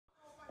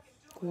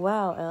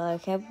Wow, I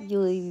can't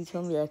believe you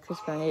told me that Chris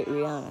Brown hit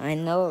Rihanna. I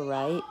know,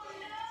 right?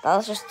 That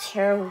was just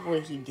terrible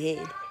what he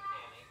did.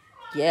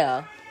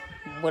 Yeah.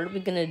 What are we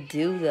gonna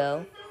do,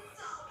 though?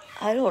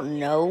 I don't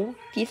know.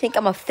 Do you think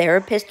I'm a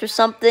therapist or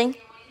something?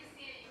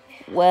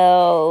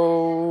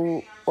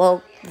 Well,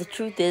 the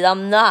truth is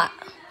I'm not.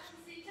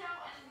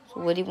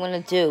 So what do you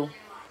want to do?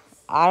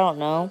 I don't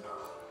know.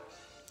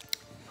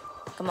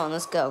 Come on,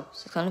 let's go.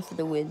 So kind of for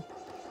the win.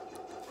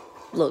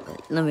 Look,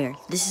 Nahmir,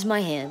 this is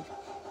my hand.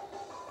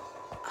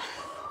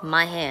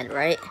 My hand,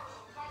 right?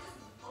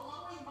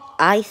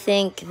 I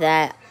think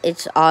that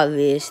it's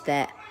obvious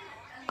that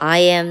I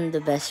am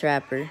the best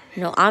rapper.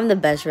 No, I'm the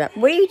best rapper.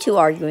 What are you two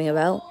arguing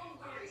about?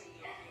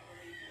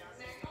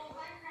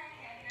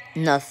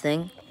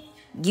 Nothing.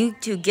 You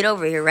two get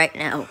over here right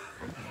now.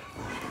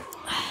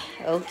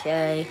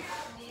 Okay.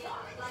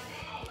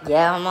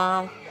 Yeah,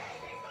 Mom.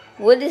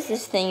 What is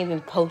this thing you've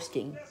been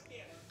posting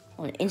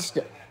on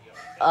Insta?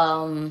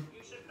 I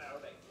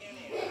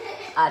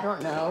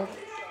don't know.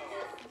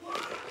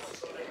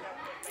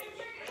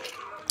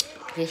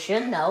 You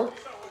should know.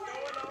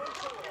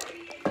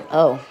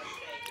 Oh.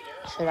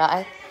 Should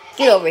I?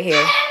 Get over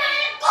here.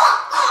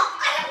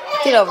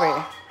 Get over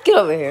here. Get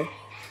over here.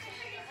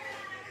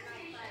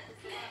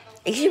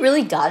 Is she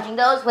really dodging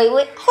those? Wait,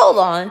 hold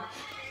on.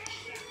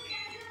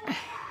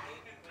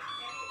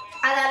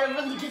 I gotta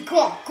really get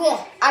cool.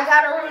 I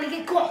gotta really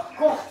get cool.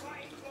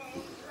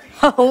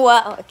 Oh,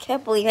 wow. I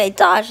can't believe I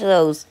dodged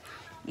those.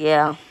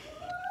 Yeah.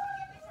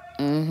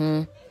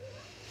 You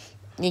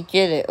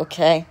get it,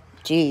 okay?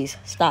 Jeez,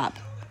 stop.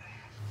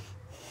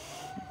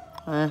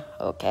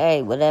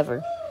 Okay,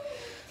 whatever.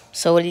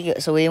 So what do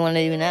you want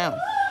to do now?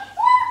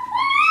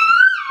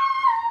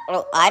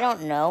 Oh, I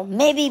don't know.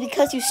 Maybe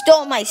because you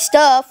stole my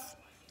stuff.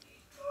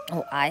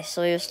 Oh, I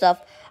stole your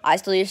stuff.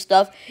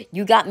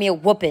 You got me a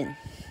whooping.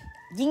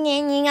 I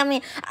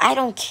mean, I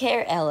don't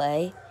care,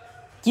 LA.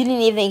 You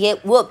didn't even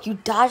get whooped. You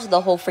dodged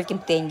the whole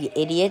freaking thing, you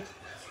idiot.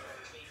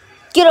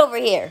 Get over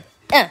here.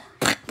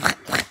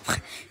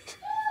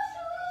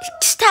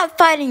 Stop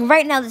fighting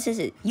right now. This is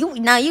it.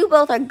 You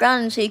both are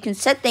grounded so you can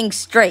set things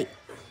straight.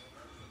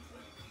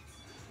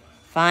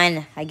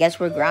 Fine. I guess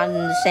we're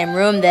grounded in the same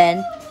room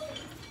then.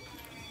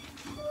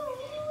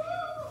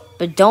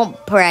 But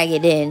don't brag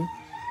it in.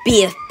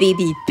 BFB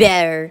be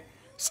better.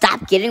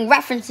 Stop getting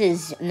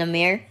references,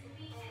 Nahmir.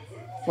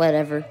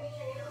 Whatever.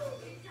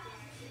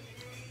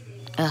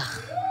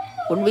 Ugh.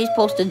 What are we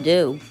supposed to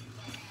do?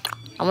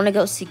 I want to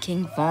go see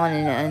King Von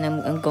and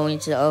I'm going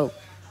to Oak.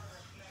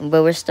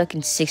 But we're stuck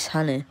in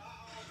 600.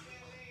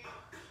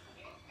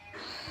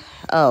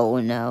 Oh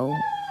no.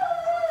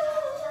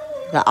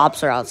 The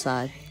ops are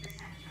outside.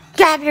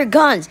 Grab your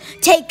guns!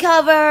 Take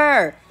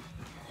cover!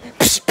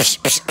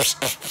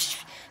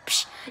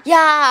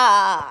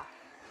 Yeah!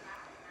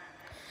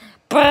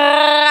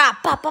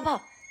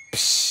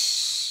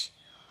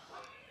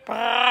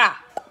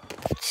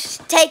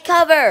 Take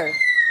cover!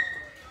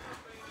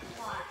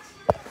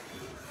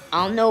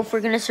 I don't know if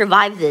we're gonna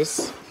survive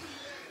this.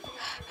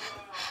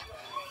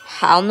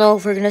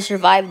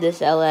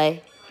 LA.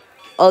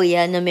 Oh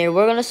yeah, Nahmir,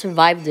 we're gonna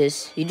survive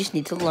this. You just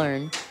need to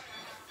learn.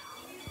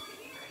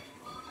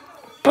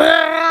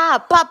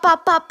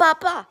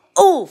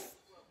 Oof!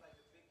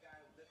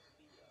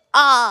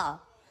 Ah!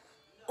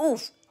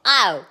 Oof!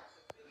 Ow!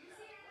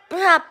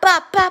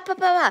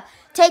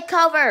 Take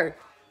cover!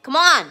 Come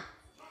on!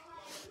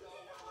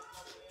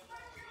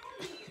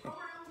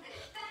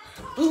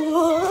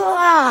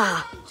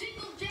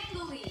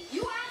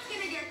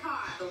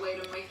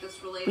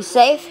 We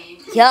safe?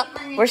 Yep,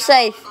 we're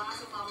safe.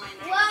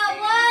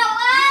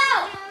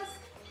 Whoa!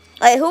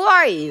 Hey, who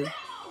are you?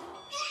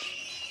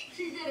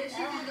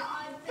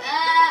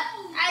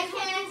 I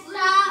can't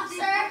stop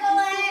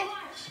circling.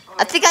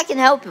 I think I can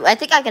help you. I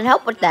think I can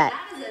help with that.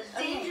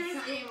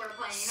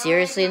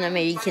 Seriously,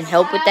 Nahmir, you can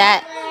help with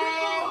that?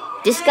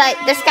 This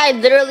guy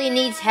literally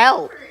needs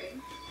help.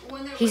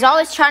 He's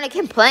always trying to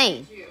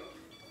complain.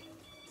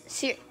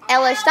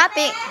 LA, stop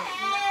being...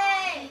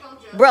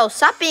 Bro,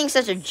 stop being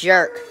such a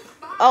jerk.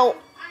 Oh,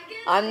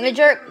 I'm the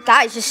jerk.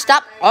 Guys, just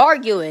stop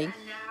arguing.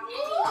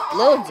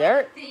 Little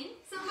dirt.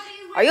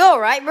 Are you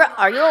alright, bro?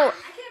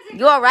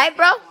 You alright,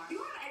 bro?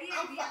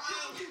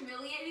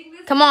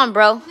 Come on,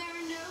 bro.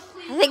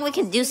 I think we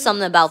can do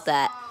something about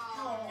that.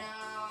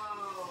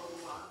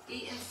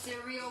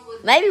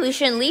 Maybe we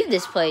shouldn't leave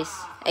this place.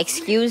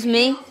 Excuse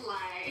me?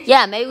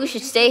 Yeah, maybe we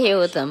should stay here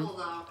with them.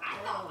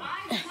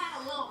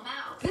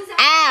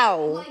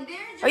 Ow!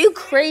 Are you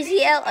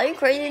crazy, Are you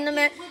crazy,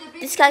 Nahmir?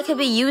 This guy could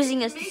be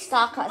using us to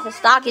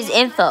stock his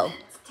info.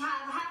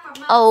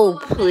 Oh,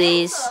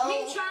 please.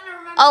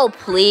 Oh,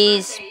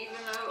 please.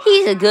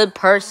 He's a good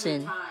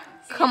person.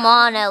 Come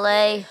on,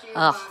 LA.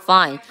 Ugh,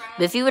 fine.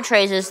 But if he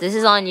betrays us, this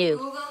is on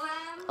you.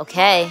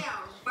 Okay.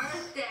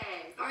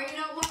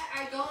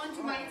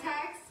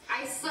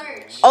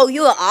 Oh,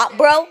 you a op,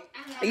 bro?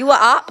 Are you a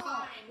op?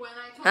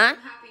 Huh?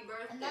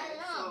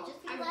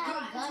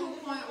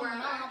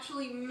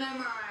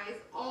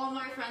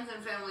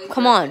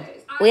 Come on.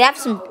 We have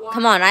some.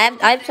 Come on. I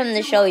have something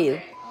to show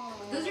you.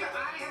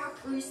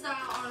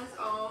 freestyle on his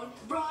own.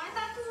 Bro, I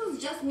thought this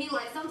was just me.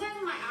 Like, sometimes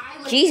my eye,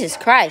 like, Jesus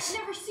Christ. I've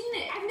never seen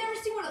it. I've never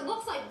seen what it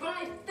looks like, but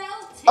I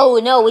felt it. Oh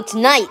no, it's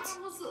night.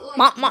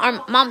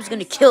 Mom's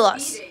gonna kill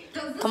us.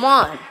 Come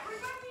on.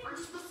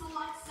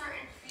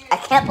 I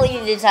can't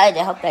believe you decided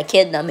to help that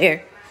kid,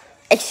 Nahmir.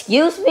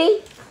 Excuse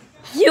me?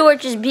 You were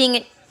just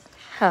being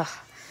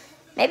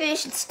Maybe we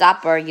should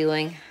stop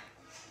arguing.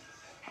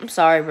 I'm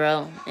sorry,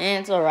 bro.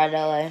 It's alright,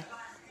 LA.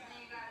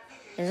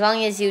 As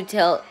long as you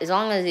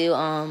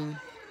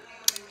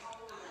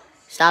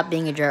stop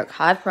being a jerk.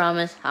 I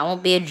promise I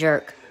won't be a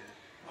jerk.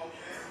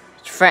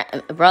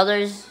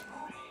 Brothers.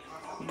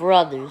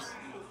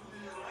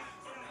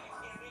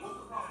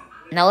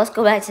 Now let's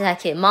go back to that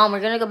kid. Mom, we're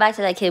gonna go back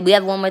to that kid. We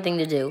have one more thing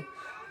to do.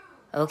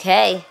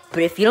 Okay,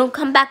 but if you don't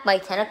come back by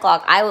 10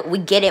 o'clock, we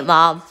get it,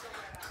 Mom.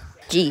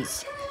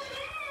 Jeez.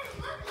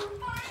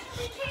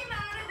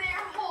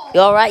 You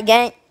alright,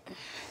 gang?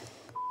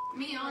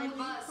 Me on the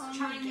bus,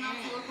 trying not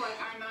to look like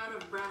I'm out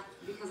of breath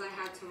because I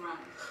had to run.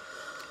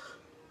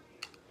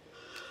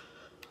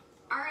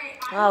 Alright,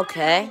 I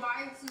Okay. don't know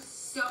why this is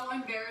so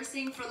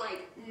embarrassing for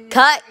like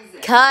Cut.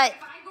 If I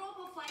go up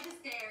a flight of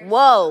stairs,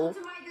 Whoa.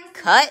 to my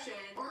Cut. destination,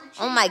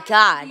 or Oh my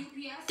God.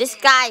 This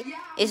guy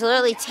is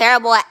literally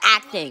terrible at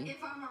acting. if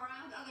I'm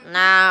around other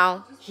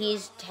No,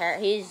 he's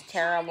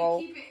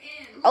terrible.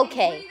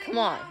 Okay, come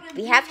on.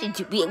 We have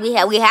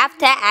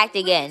to act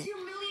again.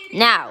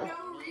 Now,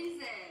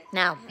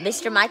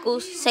 Mr.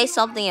 Michaels, say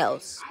something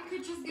else.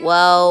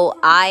 Well,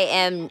 I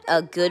am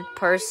a good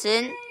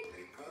person.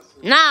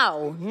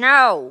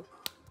 No.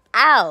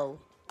 Ow.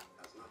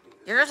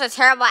 You're just a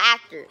terrible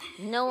actor.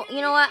 No,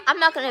 you know what? I'm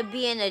not gonna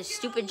be in a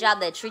stupid job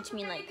that treats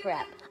me like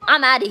crap.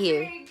 I'm out of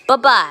here.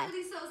 Bye-bye.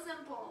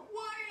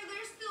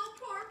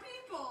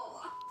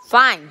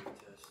 Fine.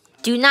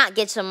 Do not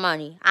get some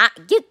money.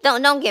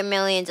 Don't get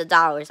millions of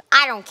dollars.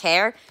 I don't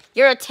care.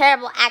 You're a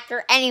terrible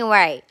actor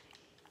anyway.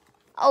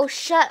 Oh,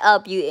 shut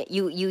up,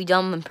 you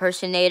dumb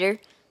impersonator.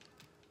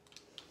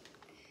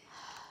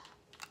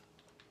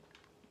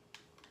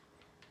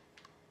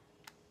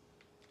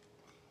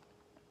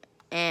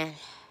 And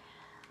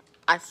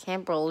I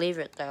can't believe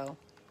it though.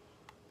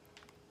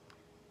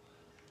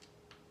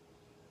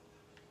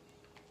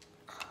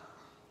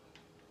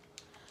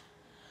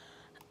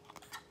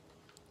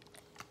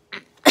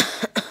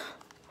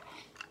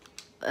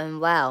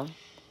 And wow.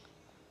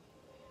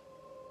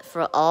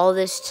 For all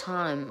this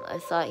time, I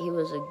thought he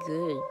was a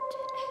good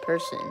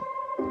person.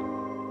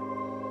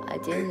 I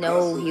didn't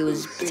know he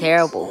was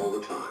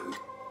terrible.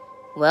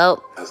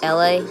 Well,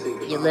 LA,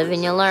 you live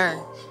and you learn.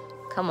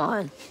 Come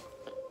on.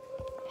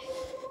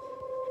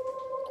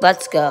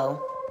 Let's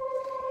go.